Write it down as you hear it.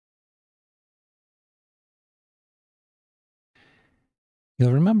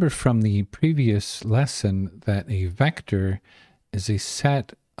You'll remember from the previous lesson that a vector is a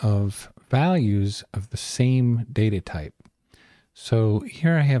set of values of the same data type. So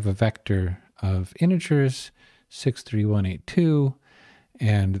here I have a vector of integers 63182,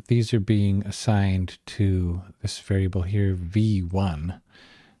 and these are being assigned to this variable here, v1.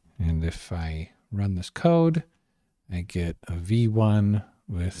 And if I run this code, I get a v1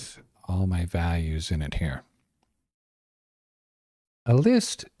 with all my values in it here. A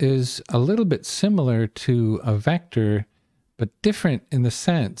list is a little bit similar to a vector, but different in the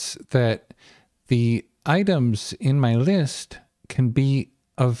sense that the items in my list can be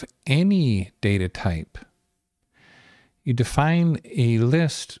of any data type. You define a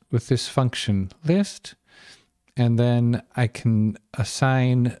list with this function list, and then I can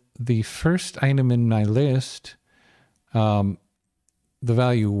assign the first item in my list the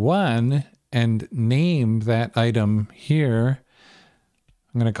value 1 and name that item here.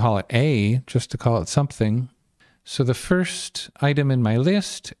 I'm going to call it A, just to call it something. So the first item in my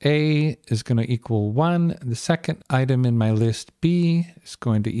list, A, is going to equal 1. The second item in my list, B, is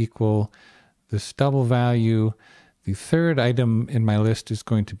going to equal this double value. The third item in my list is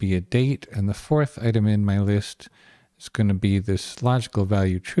going to be a date, and the fourth item in my list is going to be this logical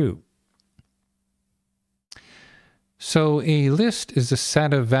value true. So a list is a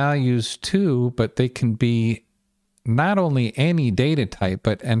set of values too, but they can be not only any data type,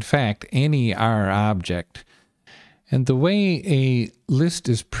 but in fact any R object. And the way a list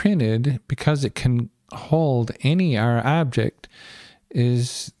is printed, because it can hold any R object,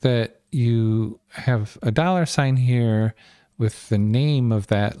 is that you have a $sign here with the name of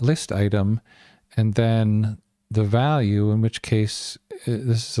that list item, and then the value, in which case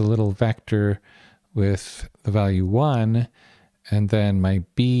this is a little vector with the value 1, and then my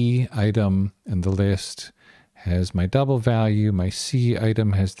B item in the list has my double value, my C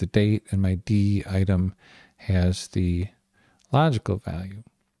item has the date, and my D item has the logical value.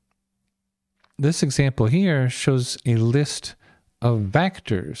 This example here shows a list of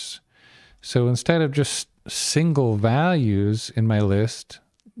vectors. So instead of just single values in my list,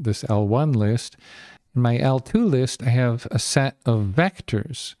 this L1 list, in my L2 list, I have a set of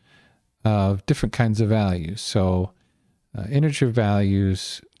vectors of different kinds of values. So integer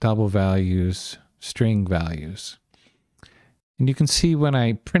values, double values, string values. And you can see when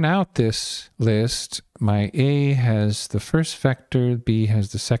I print out this list, my A has the first vector, B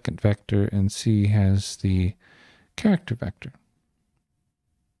has the second vector, and C has the character vector.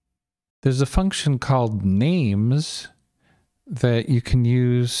 There's a function called names that you can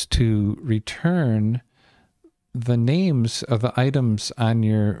use to return the names of the items on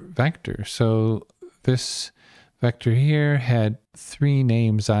your vector. So this vector here had 3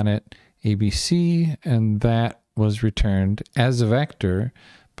 names on it, ABC, and that was returned as a vector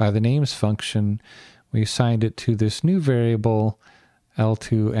by the names function. We assigned it to this new variable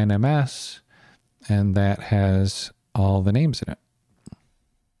L2NMS, and that has all the names in it.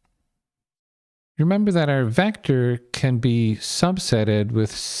 Remember that our vector can be subsetted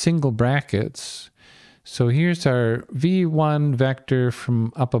with single brackets. So here's our v1 vector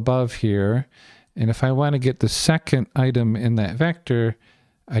from up above here, and if I want to get the second item in that vector,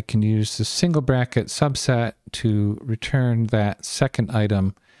 I can use the single bracket subset to return that second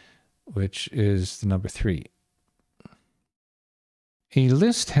item, which is the number 3. A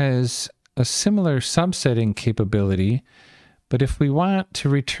list has a similar subsetting capability, but if we want to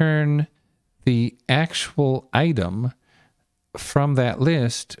return the actual item from that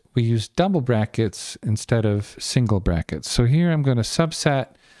list, we use double brackets instead of single brackets. So here I'm going to subset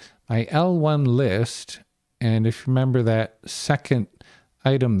my L1 list, and if you remember, that second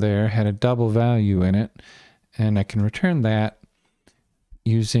item there had a double value in it, and I can return that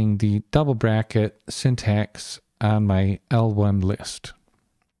using the double bracket syntax on my L1 list.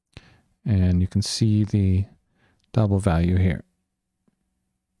 And you can see the double value here.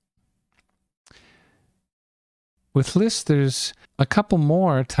 With lists, there's a couple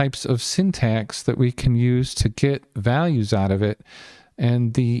more types of syntax that we can use to get values out of it.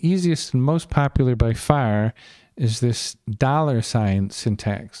 And the easiest and most popular by far is this $sign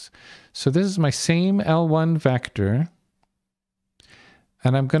syntax. So this is my same L1 vector,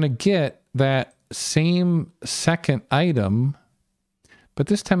 and I'm going to get that same second item, but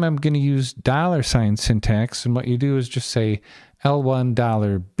this time I'm going to use $sign syntax, and what you do is just say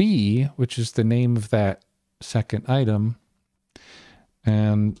L1 $B, which is the name of that second item,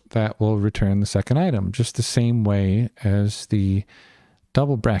 and that will return the second item, just the same way as the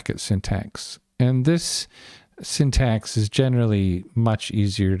double bracket syntax. And this syntax is generally much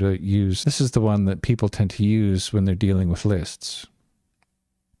easier to use. This is the one that people tend to use when they're dealing with lists.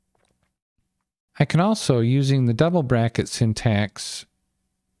 I can also, using the double bracket syntax,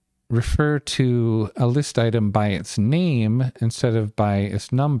 refer to a list item by its name instead of by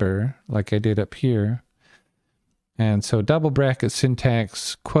its number, like I did up here. And so double bracket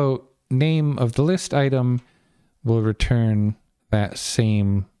syntax, quote, name of the list item will return that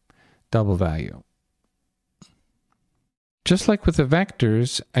same double value. Just like with the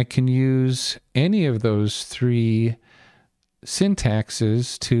vectors, I can use any of those three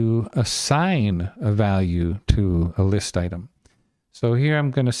syntaxes to assign a value to a list item. So here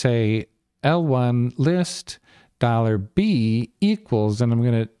I'm going to say L1 list $B equals, and I'm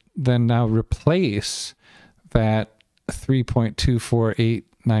going to then now replace that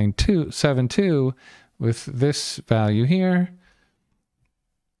 3.2489272 with this value here.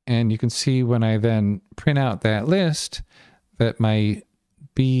 And you can see when I then print out that list that my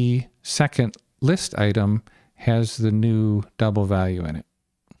B second list item has the new double value in it.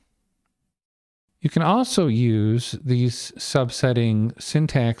 You can also use these subsetting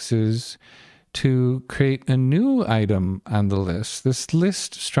syntaxes to create a new item on the list. This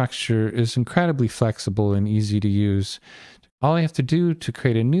list structure is incredibly flexible and easy to use. All I have to do to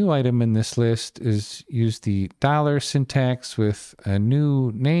create a new item in this list is use the dollar syntax with a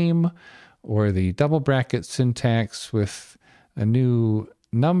new name, or the double bracket syntax with a new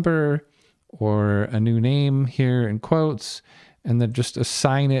number, or a new name here in quotes, and then just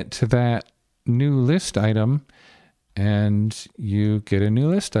assign it to that new list item, and you get a new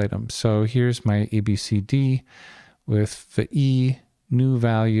list item. So here's my ABCD with the E new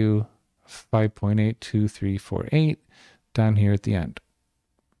value 5.82348 down here at the end.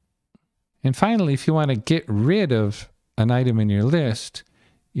 And finally, if you want to get rid of an item in your list,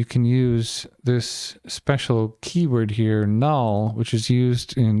 you can use this special keyword here, null, which is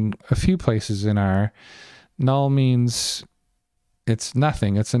used in a few places in R. Null means it's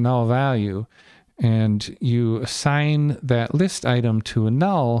nothing, it's a null value. And you assign that list item to a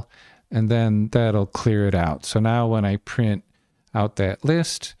null, and then that'll clear it out. So now when I print out that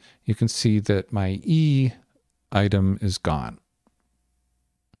list, you can see that my E item is gone.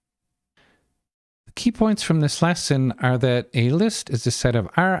 The key points from this lesson are that a list is a set of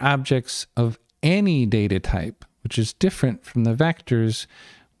R objects of any data type, which is different from the vectors,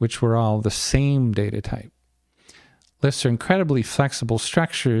 which were all the same data type. Lists are incredibly flexible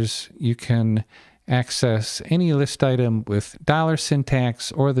structures. You can access any list item with dollar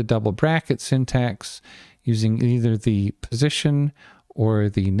syntax or the double bracket syntax using either the position or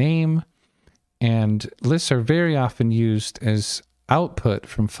the name. And lists are very often used as output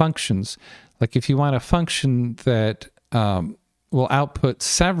from functions. Like if you want a function that will output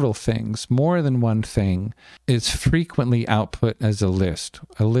several things, more than one thing, is frequently output as a list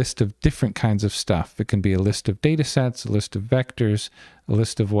of different kinds of stuff. It can be a list of data sets, a list of vectors, a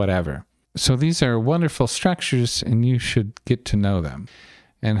list of whatever. So these are wonderful structures, and you should get to know them.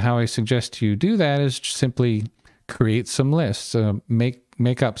 And how I suggest you do that is simply create some lists.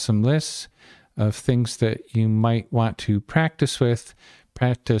 Make up some lists of things that you might want to practice with.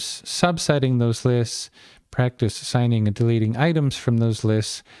 Practice subsetting those lists, practice assigning and deleting items from those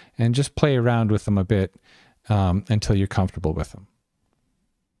lists, and just play around with them a bit until you're comfortable with them.